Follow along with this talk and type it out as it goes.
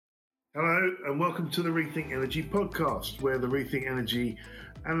Hello and welcome to the Rethink Energy podcast, where the Rethink Energy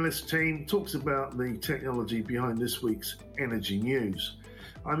analyst team talks about the technology behind this week's energy news.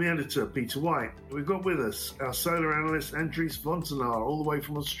 I'm the editor, Peter White. We've got with us our solar analyst, Andries Fontenaar, all the way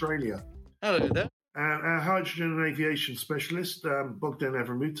from Australia. Hello there. And our hydrogen and aviation specialist, Bogdan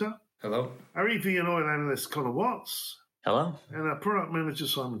Avramuta. Hello. Our EV and oil analyst, Connor Watts. Hello. And our product manager,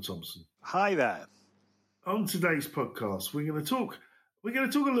 Simon Thompson. Hi there. On today's podcast, we're going to talk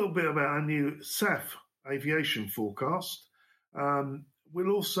a little bit about our new SAF aviation forecast.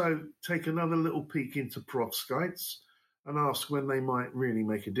 We'll also take another little peek into perovskites and ask when they might really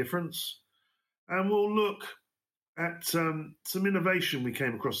make a difference. And we'll look at some innovation we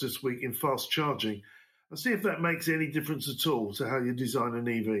came across this week in fast charging and see if that makes any difference at all to how you design an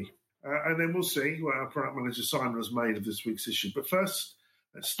EV. And then we'll see what our product manager Simon has made of this week's issue. But first,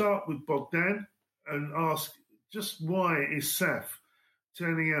 let's start with Bogdan and ask just why is SAF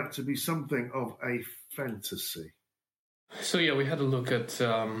turning out to be something of a fantasy? So we had a look at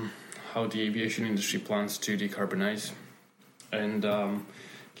how the aviation industry plans to decarbonize. And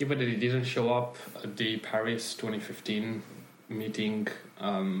given that it didn't show up at the Paris 2015 meeting,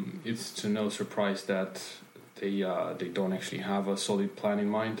 it's to no surprise that they don't actually have a solid plan in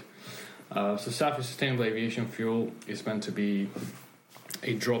mind. So SAF is sustainable aviation fuel is meant to be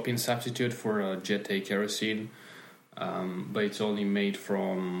a drop-in substitute for jet A kerosene, but it's only made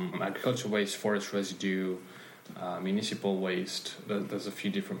from agricultural waste, forest residue, municipal waste. There's a few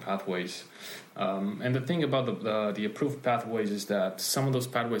different pathways. And the thing about the approved pathways is that some of those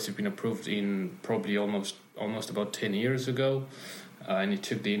pathways have been approved in probably almost about 10 years ago. And it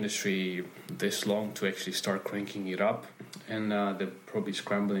took the industry this long to actually start cranking it up. And they're probably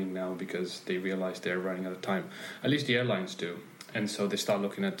scrambling now because they realize they're running out of time. At least the airlines do. And so they start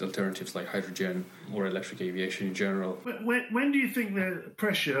looking at alternatives like hydrogen or electric aviation in general. When do you think the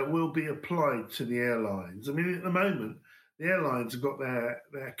pressure will be applied to the airlines? I mean, at the moment, the airlines have got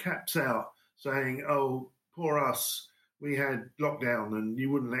their caps out saying, oh, poor us, we had lockdown and you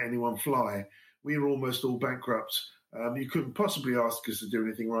wouldn't let anyone fly. We were almost all bankrupt. You couldn't possibly ask us to do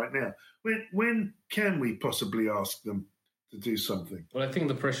anything right now. When can we possibly ask them to do something? Well, I think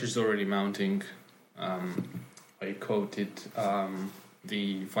the pressure is already mounting. I quoted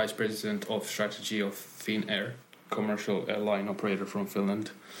the vice president of strategy of Finnair, commercial airline operator from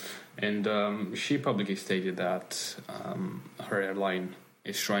Finland, and she publicly stated that her airline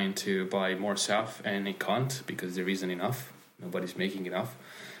is trying to buy more SAF and it can't because there isn't enough. Nobody's making enough.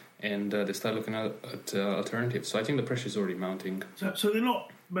 And they start looking at alternatives. So I think the pressure is already mounting. So they're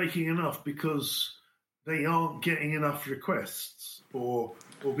not making enough because they aren't getting enough requests or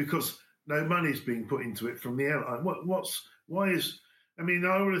because no money's being put into it from the airline. I would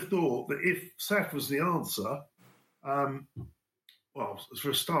have thought that if SAF was the answer, well,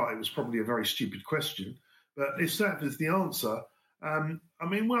 for a start, it was probably a very stupid question. But if SAF is the answer, I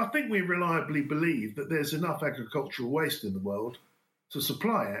think we reliably believe that there's enough agricultural waste in the world to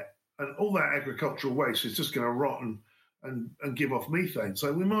supply it. And all that agricultural waste is just going to rot and give off methane.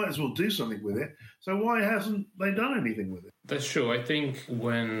 So we might as well do something with it. So why hasn't they done anything with it? That's true. I think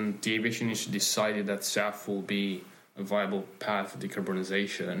when the aviation industry decided that SAF will be a viable path for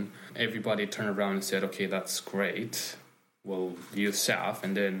decarbonization, everybody turned around and said, okay, that's great. We'll use SAF.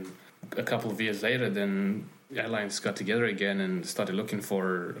 And then a couple of years later, then airlines got together again and started looking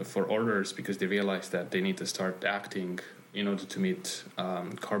for orders because they realized that they need to start acting in order to meet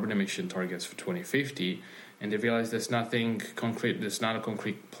carbon emission targets for 2050. And they realized there's nothing concrete, there's not a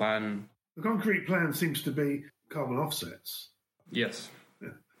concrete plan. The concrete plan seems to be carbon offsets. Yes.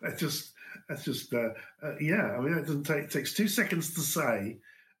 It doesn't take, it takes 2 seconds to say,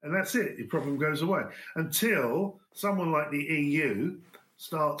 and that's it. The problem goes away until someone like the EU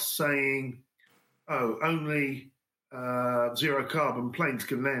starts saying, oh, only zero carbon planes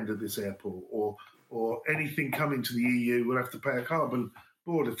can land at this airport, or anything coming to the EU will have to pay a carbon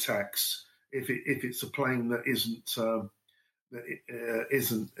border tax if it's a plane that isn't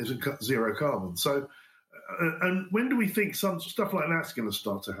zero carbon. So, and when do we think some stuff like that's going to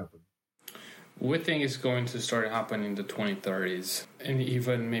start to happen? We think it's going to start happening in the 2030s, and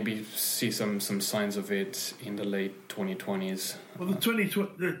even maybe see some signs of it in the late 2020s. Well,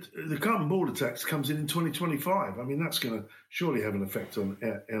 the carbon border tax comes in 2025. I mean, that's going to surely have an effect on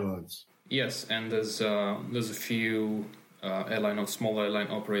airlines. Yes, and there's a few small airline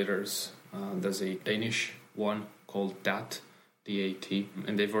operators. There's a Danish one called DAT, D-A-T,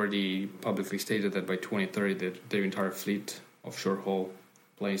 and they've already publicly stated that by 2030 that their entire fleet of short-haul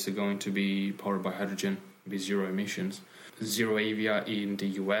planes are going to be powered by hydrogen, be zero emissions. ZeroAvia in the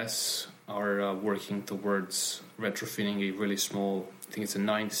US are working towards retrofitting a really small, I think it's a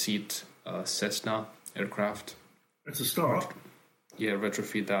 9-seat Cessna aircraft. It's a start. Yeah,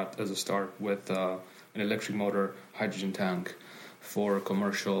 retrofit that as a start with an electric motor, hydrogen tank for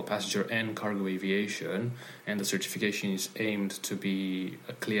commercial passenger and cargo aviation, and the certification is aimed to be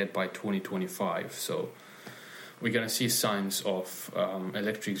cleared by 2025. So we're going to see signs of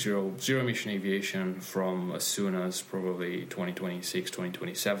electric zero emission aviation from as soon as probably 2026,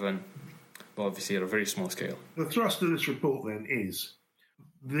 2027, but obviously at a very small scale. The thrust of this report then is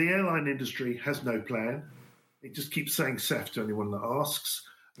the airline industry has no plan. It just keeps saying SAF to anyone that asks.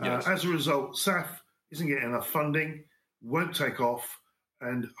 Yes. As a result, SAF isn't getting enough funding, won't take off,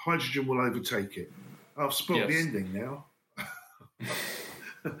 and hydrogen will overtake it. I've spoiled the ending now.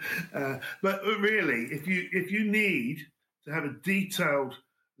 But really, if you need to have a detailed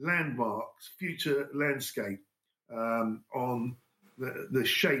landmark, future landscape on the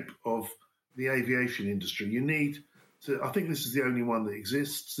shape of the aviation industry, you need to, I think this is the only one that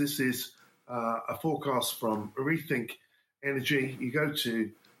exists. This is a forecast from Rethink Energy. You go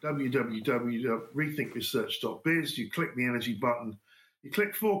to www.rethinkresearch.biz, you click the energy button, you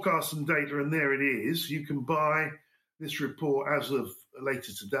click forecasts and data, and there it is. You can buy this report as of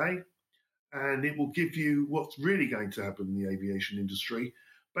later today, and it will give you what's really going to happen in the aviation industry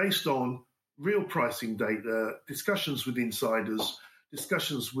based on real pricing data, discussions with insiders,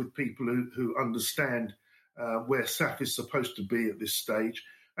 discussions with people who understand where SAF is supposed to be at this stage.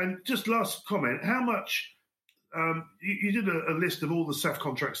 And just last comment, how much, you did a list of all the SAF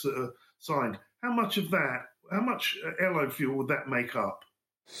contracts that are signed. How much airline fuel would that make up?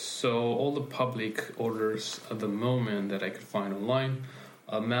 So all the public orders at the moment that I could find online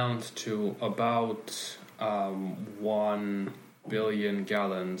amount to about 1 billion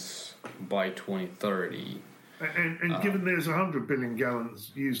gallons by 2030. And given there's 100 billion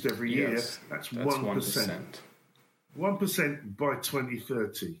gallons used every year, that's 1%. 1% by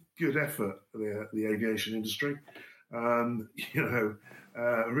 2030. Good effort, the aviation industry.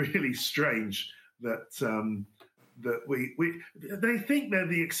 Really strange that they think they're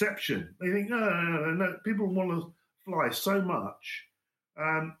the exception. They think no. People want to fly so much.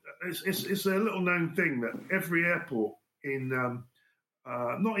 It's a little known thing that every airport in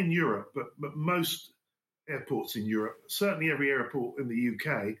not in Europe, but most airports in Europe, certainly every airport in the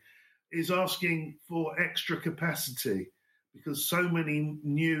UK, is asking for extra capacity because so many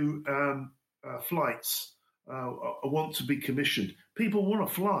new flights want to be commissioned. People want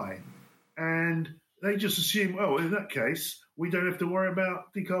to fly, and they just assume, oh, in that case, we don't have to worry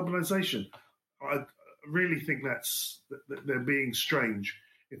about decarbonisation. I really think that they're being strange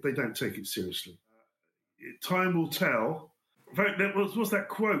if they don't take it seriously. Time will tell. In fact, there was that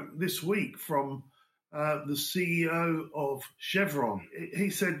quote this week from the CEO of Chevron. He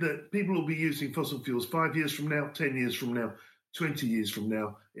said that people will be using fossil fuels 5 years from now, 10 years from now, 20 years from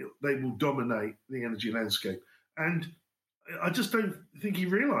now. They will dominate the energy landscape. And I just don't think he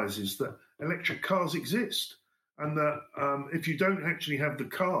realises that electric cars exist, and that if you don't actually have the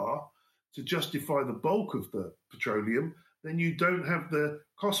car to justify the bulk of the petroleum, then you don't have the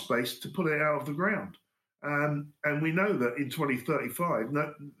cost base to pull it out of the ground. And we know that in 2035,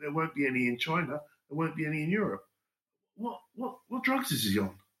 there won't be any in China, there won't be any in Europe. What drugs is he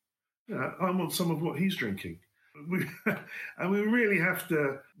on? I want some of what he's drinking. And we really have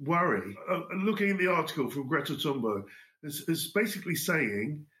to worry. Looking at the article from Greta Thunberg, it's basically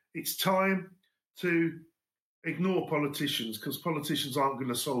saying it's time to ignore politicians because politicians aren't going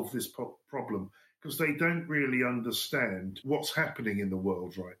to solve this problem because they don't really understand what's happening in the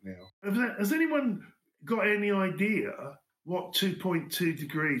world right now. Has anyone got any idea what 2.2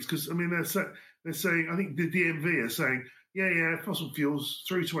 degrees? Because, I mean, they're saying, I think the DNV are saying, yeah, fossil fuels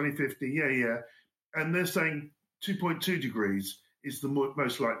through 2050, yeah. And they're saying 2.2 degrees is the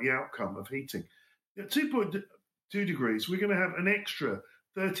most likely outcome of heating. At 2.2 degrees, we're going to have an extra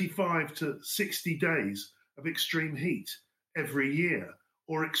 35 to 60 days of extreme heat every year,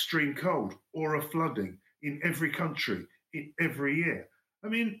 or extreme cold, or a flooding in every country in every year. I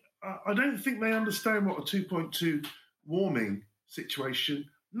mean, I don't think they understand what a 2.2 warming situation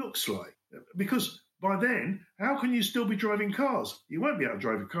looks like. Because by then, how can you still be driving cars? You won't be able to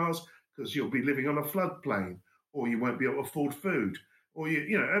drive your cars because you'll be living on a floodplain, or you won't be able to afford food, or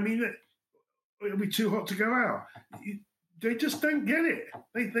it'll be too hot to go out. They just don't get it.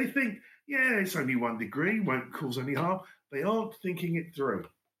 They think, yeah, it's only 1 degree, won't cause any harm. They aren't thinking it through.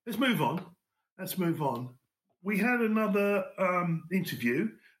 Let's move on. We had another interview.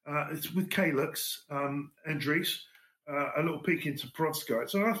 It's with Calix, Andries, a little peek into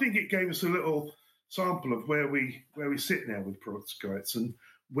perovskites. So I think it gave us a little sample of where we sit now with perovskites. And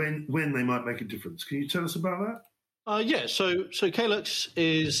when they might make a difference. Can you tell us about that? So Calyx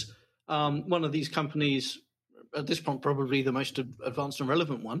is one of these companies, at this point probably the most advanced and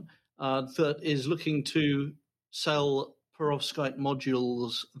relevant one, that is looking to sell perovskite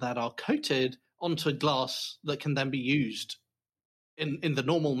modules that are coated onto glass that can then be used in the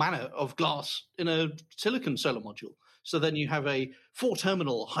normal manner of glass in a silicon solar module. So then you have a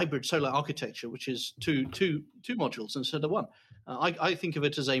 4-terminal hybrid solar architecture, which is two modules instead of one. I think of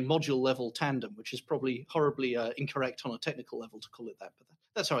it as a module-level tandem, which is probably horribly incorrect on a technical level to call it that, but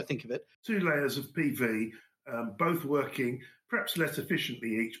that's how I think of it. 2 layers of PV, both working perhaps less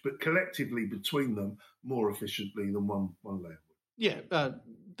efficiently each, but collectively between them more efficiently than one layer. Yeah,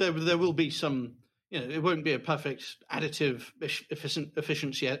 there will be some. It won't be a perfect additive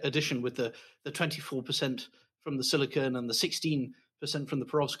efficiency addition with the 24% from the silicon and the 16% from the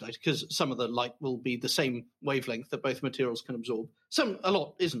perovskite, because some of the light will be the same wavelength that both materials can absorb. A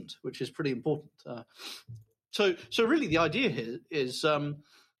lot isn't, which is pretty important. So really the idea here is,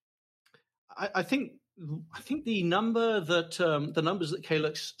 I think the numbers that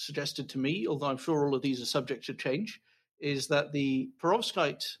Calyx suggested to me, although I'm sure all of these are subject to change, is that the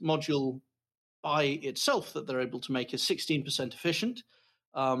perovskite module by itself that they're able to make is 16% efficient.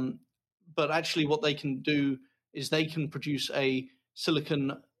 But actually what they can do is they can produce a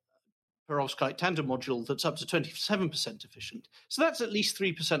silicon perovskite tandem module that's up to 27% efficient. So that's at least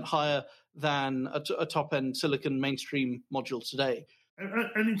 3% higher than a top-end silicon mainstream module today.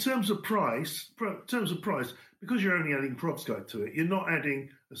 And in terms of price, because you're only adding perovskite to it, you're not adding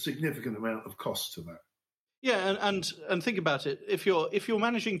a significant amount of cost to that. Yeah, and think about it. If you're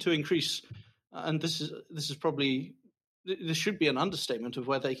managing to increase, and this should be an understatement of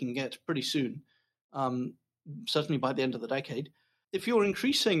where they can get pretty soon, certainly by the end of the decade. If you're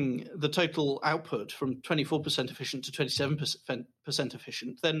increasing the total output from 24% efficient to 27%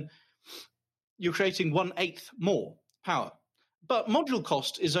 efficient, then you're creating 1/8 more power. But module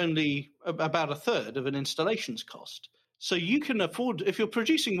cost is only about a third of an installation's cost. So you can afford, if you're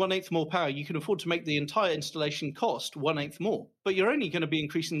producing 1/8 more power, you can afford to make the entire installation cost 1/8 more. But you're only going to be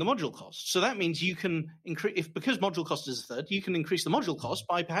increasing the module cost. So that means you can increase, because module cost is a third, you can increase the module cost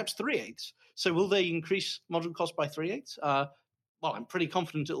by perhaps 3/8. So will they increase module cost by 3/8? Well, I'm pretty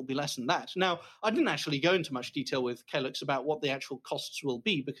confident it will be less than that. Now, I didn't actually go into much detail with Calyx about what the actual costs will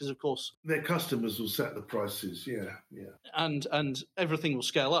be, because, of course, their customers will set the prices. Yeah. And everything will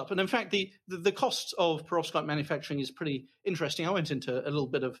scale up. And in fact, the cost of perovskite manufacturing is pretty interesting. I went into a little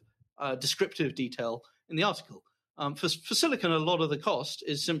bit of descriptive detail in the article. For silicon, a lot of the cost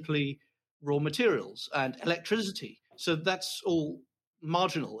is simply raw materials and electricity. So that's all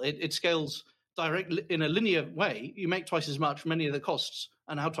marginal. It scales directly in a linear way. You make twice as much. Many of the costs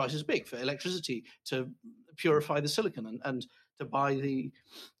are now twice as big for electricity to purify the silicon and to buy the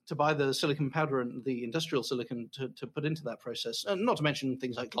silicon powder and the industrial silicon to put into that process, and not to mention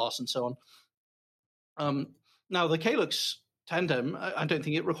things like glass and so on. Now, the Calyx tandem, I don't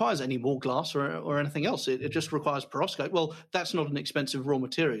think it requires any more glass or anything else. It just requires perovskite. Well, that's not an expensive raw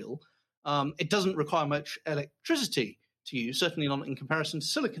material. It doesn't require much electricity to use, certainly not in comparison to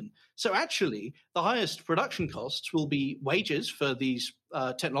silicon. So actually, the highest production costs will be wages for these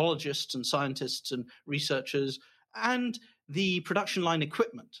technologists and scientists and researchers, and the production line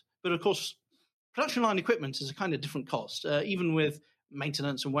equipment. But of course, production line equipment is a kind of different cost, even with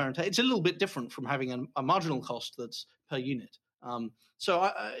maintenance and wear and tear. It's a little bit different from having a marginal cost that's per unit. So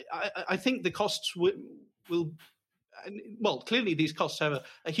I think the costs will well, clearly these costs have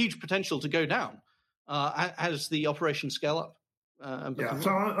a huge potential to go down as the operations scale up. So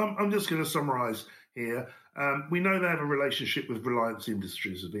I'm just going to summarise here. We know they have a relationship with Reliance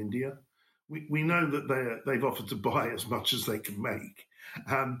Industries of India. We know that they've offered to buy as much as they can make,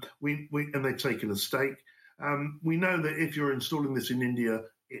 and they've taken a stake. We know that if you're installing this in India,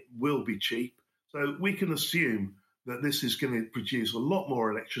 it will be cheap. So we can assume that this is going to produce a lot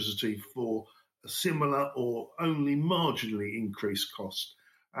more electricity for a similar or only marginally increased cost,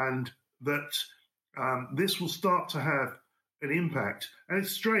 and that this will start to have an impact. And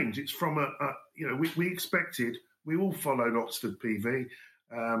it's strange. It's from we expected, we all followed Oxford PV.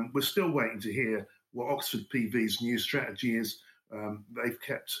 We're still waiting to hear what Oxford PV's new strategy is. They've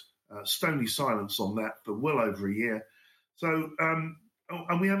kept stony silence on that for well over a year. So,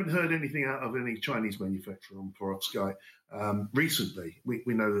 and we haven't heard anything out of any Chinese manufacturer on perovskite recently. We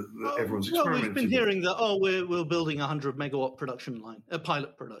know that everyone's experimenting. We've been hearing that, we're building a 100 megawatt production line, a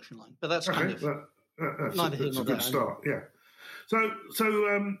pilot production line. But that's kind of that's a good start, yeah. So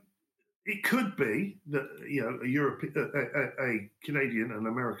it could be that a Canadian and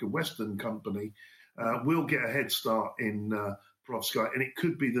American Western company will get a head start in perovskite, and it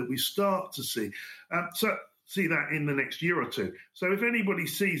could be that we start to see that in the next year or two. So if anybody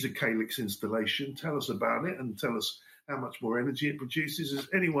sees a Calix installation, tell us about it and tell us how much more energy it produces. If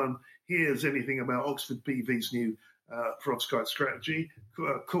anyone hears anything about Oxford PV's new perovskite strategy,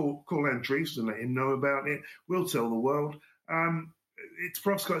 call Andries and let him know about it. We'll tell the world.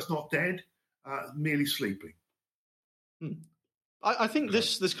 Perovskite's not dead, merely sleeping. I think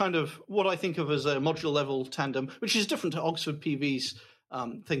this kind of what I think of as a module level tandem, which is different to Oxford PV's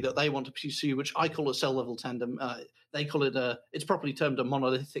thing that they want to pursue, which I call a cell level tandem. They call it it's properly termed a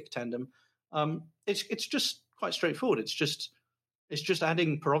monolithic tandem. It's just quite straightforward. It's just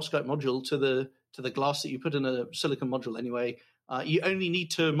adding perovskite module to the glass that you put in a silicon module anyway. You only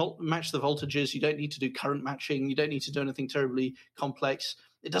need to match the voltages. You don't need to do current matching. You don't need to do anything terribly complex.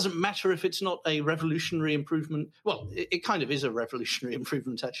 It doesn't matter if it's not a revolutionary improvement. Well, it kind of is a revolutionary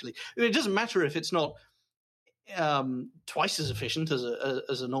improvement, actually. It doesn't matter if it's not twice as efficient as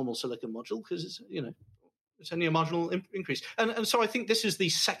a normal silicon module, because it's only a marginal increase. And so I think this is the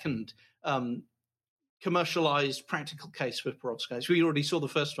second commercialized practical case with perovskites. We already saw the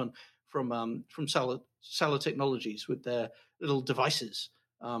first one from Salar Technologies with their little devices.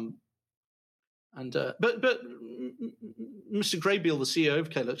 But Mr. Graybiel, the CEO of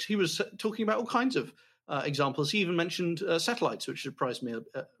Calix, he was talking about all kinds of examples. He even mentioned satellites, which surprised me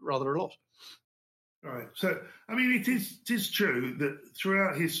rather a lot. Right. So, I mean, it is true that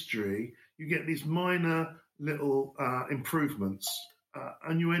throughout history, you get these minor little improvements,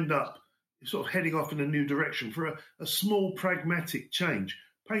 and you end up sort of heading off in a new direction for a small pragmatic change.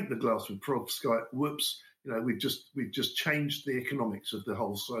 Paint the glass with perovskite. Whoops! We've just changed the economics of the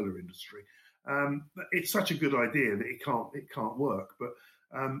whole solar industry. It's such a good idea that it can't work. But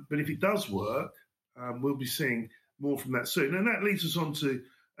if it does work, we'll be seeing more from that soon. And that leads us on to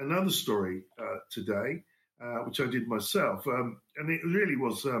another story today, which I did myself, and it really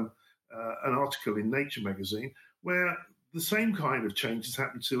was an article in Nature magazine where the same kind of change has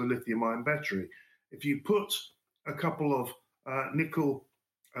happened to a lithium-ion battery. If you put a couple of nickel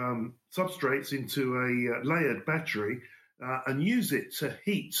substrates into a layered battery and use it to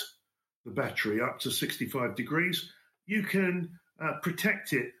heat the battery up to 65 degrees, you can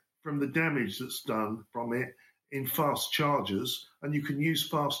protect it from the damage that's done from it in fast chargers, and you can use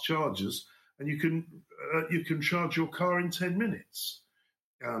fast chargers, and you can charge your car in 10 minutes,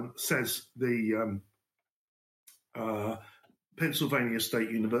 says the Pennsylvania State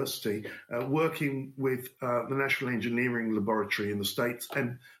University, working with the National Engineering Laboratory in the States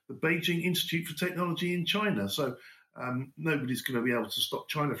and the Beijing Institute for Technology in China. So nobody's going to be able to stop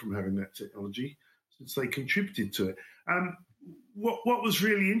China from having that technology since they contributed to it. What was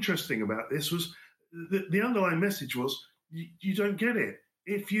really interesting about this was the underlying message was you don't get it.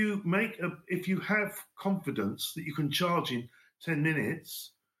 If you have confidence that you can charge in 10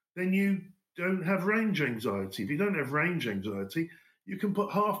 minutes, then you don't have range anxiety. If you don't have range anxiety, you can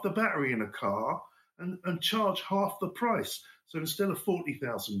put half the battery in a car and charge half the price. So instead of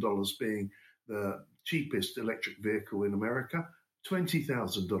 $40,000 being the cheapest electric vehicle in America,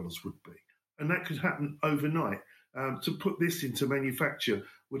 $20,000 would be. And that could happen overnight. To put this into manufacture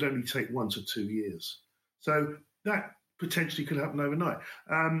would only take 1 to 2 years. So that potentially could happen overnight.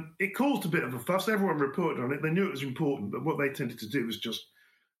 It caused a bit of a fuss. Everyone reported on it. They knew it was important, but what they tended to do was just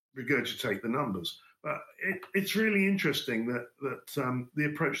regurgitate the numbers. But it's really interesting that the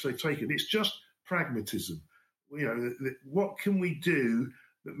approach they've taken, it's just pragmatism. What can we do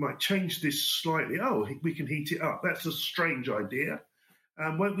that might change this slightly? Oh, we can heat it up. That's a strange idea.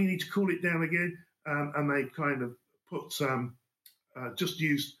 Won't we need to cool it down again? And they've kind of put just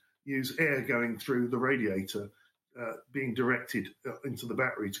use air going through the radiator, being directed into the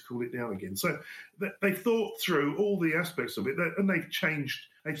battery to cool it down again. So they thought through all the aspects of it, and they've changed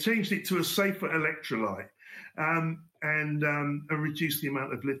it to a safer electrolyte, and reduced the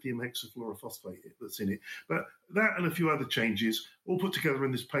amount of lithium hexafluorophosphate that's in it. But that and a few other changes all put together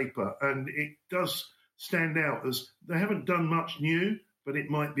in this paper, and it does stand out as they haven't done much new, but it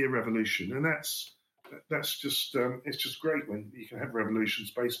might be a revolution. And that's just it's just great when you can have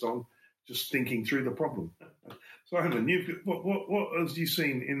revolutions based on just thinking through the problem. So, Alan, what have you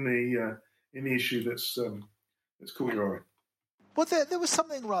seen in the issue that's caught your eye? Well, there was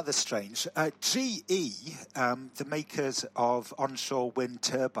something rather strange. GE, the makers of onshore wind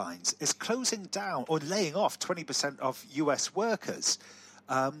turbines, is closing down or laying off 20% of US workers.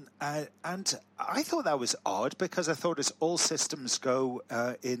 And I thought that was odd because I thought it's all systems go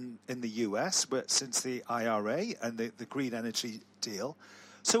in the US since the IRA and the green energy deal.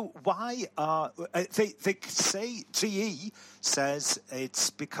 So why are they say GE says it's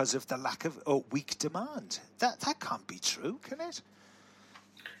because of the lack of weak demand? That can't be true, can it?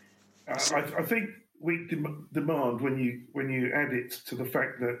 I think weak demand, when you add it to the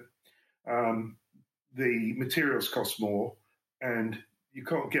fact that the materials cost more and you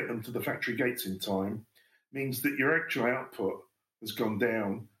can't get them to the factory gates in time, means that your actual output has gone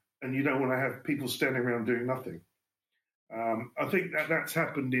down, and you don't want to have people standing around doing nothing. I think that's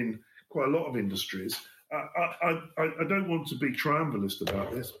happened in quite a lot of industries. I don't want to be triumphalist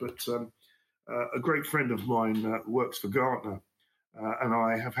about this, but a great friend of mine works for Gartner, and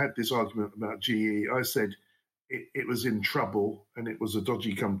I have had this argument about GE. I said it was in trouble and it was a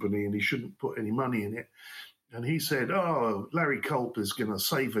dodgy company and he shouldn't put any money in it. And he said, "Oh, Larry Culp is going to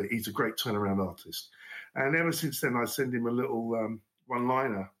save it. He's a great turnaround artist." And ever since then, I send him a little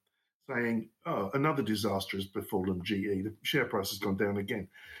one-liner saying, "Oh, another disaster has befallen GE. The share price has gone down again."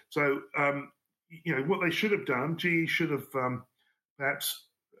 So, what they should have done, GE should have perhaps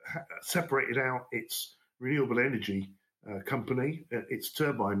separated out its renewable energy company, its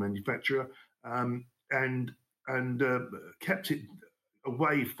turbine manufacturer, and kept it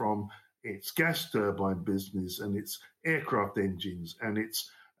away from its gas turbine business and its aircraft engines and its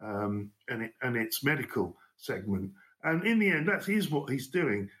medical segment. And in the end, that is what he's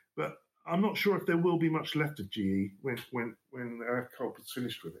doing. But I'm not sure if there will be much left of GE when Culp is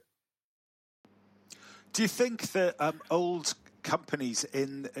finished with it. Do you think that old companies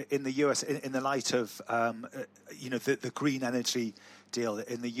in the US, in the light of the green energy deal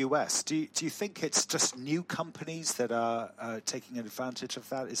in the US, do you think it's just new companies that are taking advantage of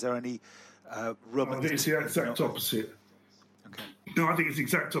that? Is there any room? I think it's the exact opposite. Okay. No, I think it's the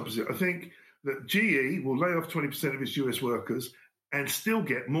exact opposite. I think that GE will lay off 20% of its US workers and still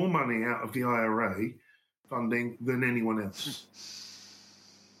get more money out of the IRA funding than anyone else.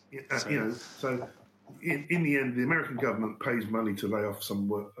 So in the end, the American government pays money to lay off some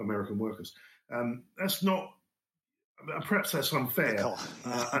American workers. That's not. Perhaps that's unfair.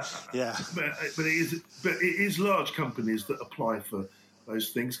 Yeah. But it is large companies that apply for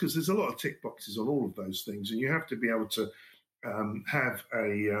those things, because there's a lot of tick boxes on all of those things, and you have to be able to have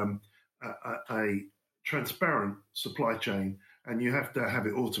a transparent supply chain, and you have to have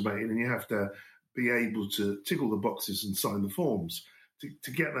it automated, and you have to be able to tick all the boxes and sign the forms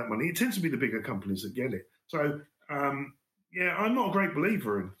to get that money. It tends to be the bigger companies that get it. So, I'm not a great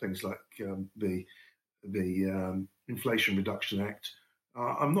believer in things like the Inflation Reduction Act.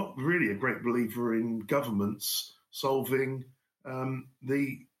 I'm not really a great believer in governments solving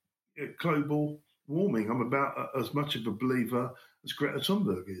the global warming. I'm about as much of a believer as Greta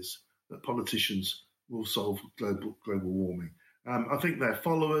Thunberg is that politicians will solve global warming. I think they're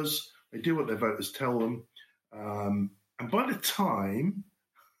followers. They do what their voters tell them. And by the time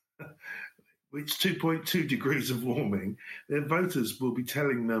it's 2.2 degrees of warming, their voters will be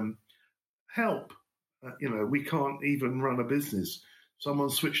telling them, "Help! We can't even run a business.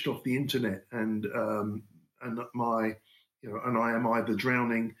 Someone switched off the internet, and I am either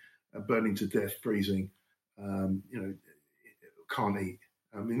drowning, burning to death, freezing. Can't eat."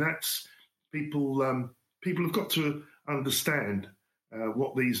 I mean, that's people. People have got to understand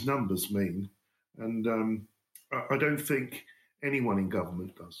what these numbers mean, and I don't think anyone in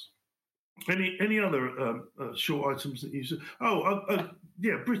government does. Any other short items that you said?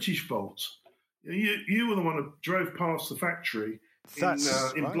 Britishvolt. You were the one who drove past the factory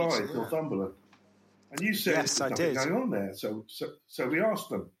in Blythe, Northumberland, and you said yes, there's nothing going on there. So we asked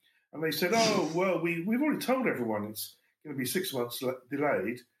them, and they said, "Oh, well, we've already told everyone it's going to be 6 months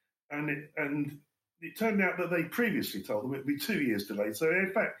delayed," and it turned out that they previously told them it'd be 2 years delayed. So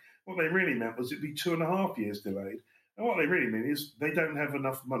in fact, what they really meant was it'd be 2.5 years delayed. And what they really mean is they don't have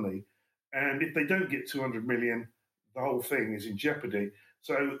enough money, and if they don't get 200 million, the whole thing is in jeopardy.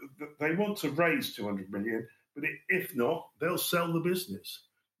 So they want to raise 200 million, but if not, they'll sell the business.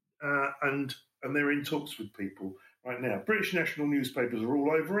 And they're in talks with people right now. British national newspapers are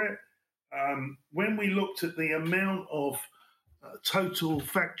all over it. When we looked at the amount of total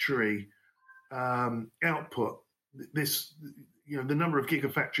factory output, the number of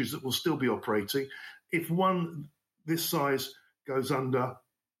gigafactories that will still be operating, if one this size goes under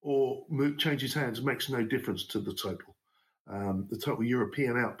or changes hands, it makes no difference to the total. The total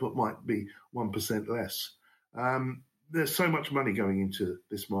European output might be 1% less. There's so much money going into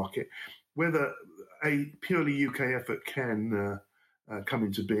this market. Whether a purely UK effort can come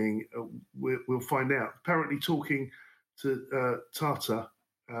into being, we'll find out. Apparently talking to Tata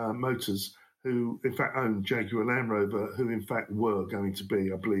Motors, who in fact own Jaguar Land Rover, who in fact were going to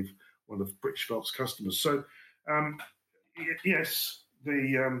be, I believe, one of Britishvolt's customers. So, yes,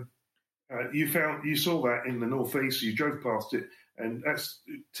 you saw that in the Northeast. You drove past it, and that's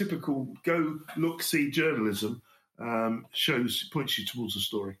typical go look see journalism. Points you towards the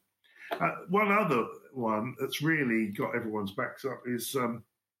story. One other one that's really got everyone's backs up is the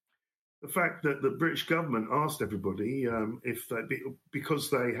fact that the British government asked everybody if because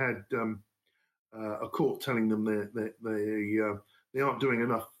they had a court telling them they aren't doing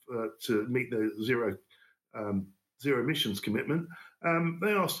enough to meet the zero emissions commitment.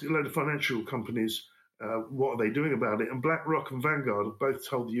 They asked a load of financial companies what are they doing about it, and BlackRock and Vanguard have both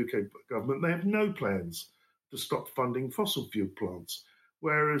told the UK government they have no plans to stop funding fossil fuel plants,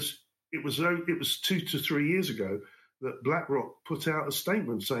 whereas it was 2 to 3 years ago that BlackRock put out a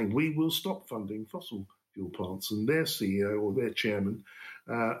statement saying we will stop funding fossil fuel plants, and their CEO or their chairman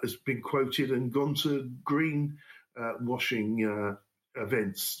has been quoted and gone to green washing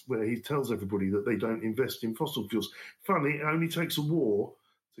events where he tells everybody that they don't invest in fossil fuels. Funny, it only takes a war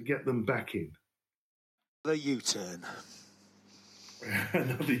to get them back in. The U-turn.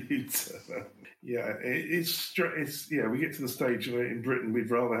 Another U-turn. Yeah, it's we get to the stage where in Britain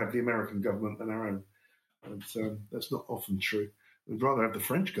we'd rather have the American government than our own. And that's not often true. We'd rather have the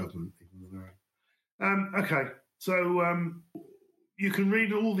French government even than our own. Okay, so you can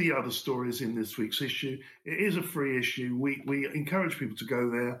read all the other stories in this week's issue. It is a free issue. We encourage people to go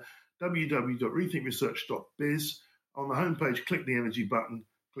there, www.rethinkresearch.biz. On the homepage, click the energy button,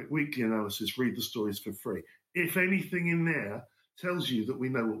 click weekly analysis, read the stories for free. If anything in there tells you that we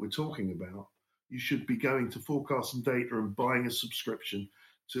know what we're talking about, you should be going to Forecast and Data and buying a subscription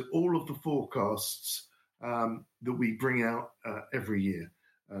to all of the forecasts that we bring out every year.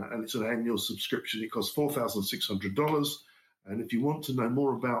 And it's an annual subscription. It costs $4,600. And if you want to know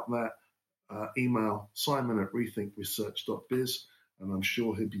more about that, email simon@rethinkresearch.biz, and I'm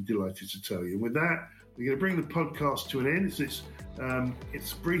sure he'll be delighted to tell you. And with that, we're going to bring the podcast to an end.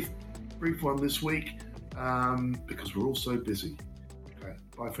 It's a brief one this week because we're all so busy. Okay,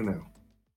 bye for now.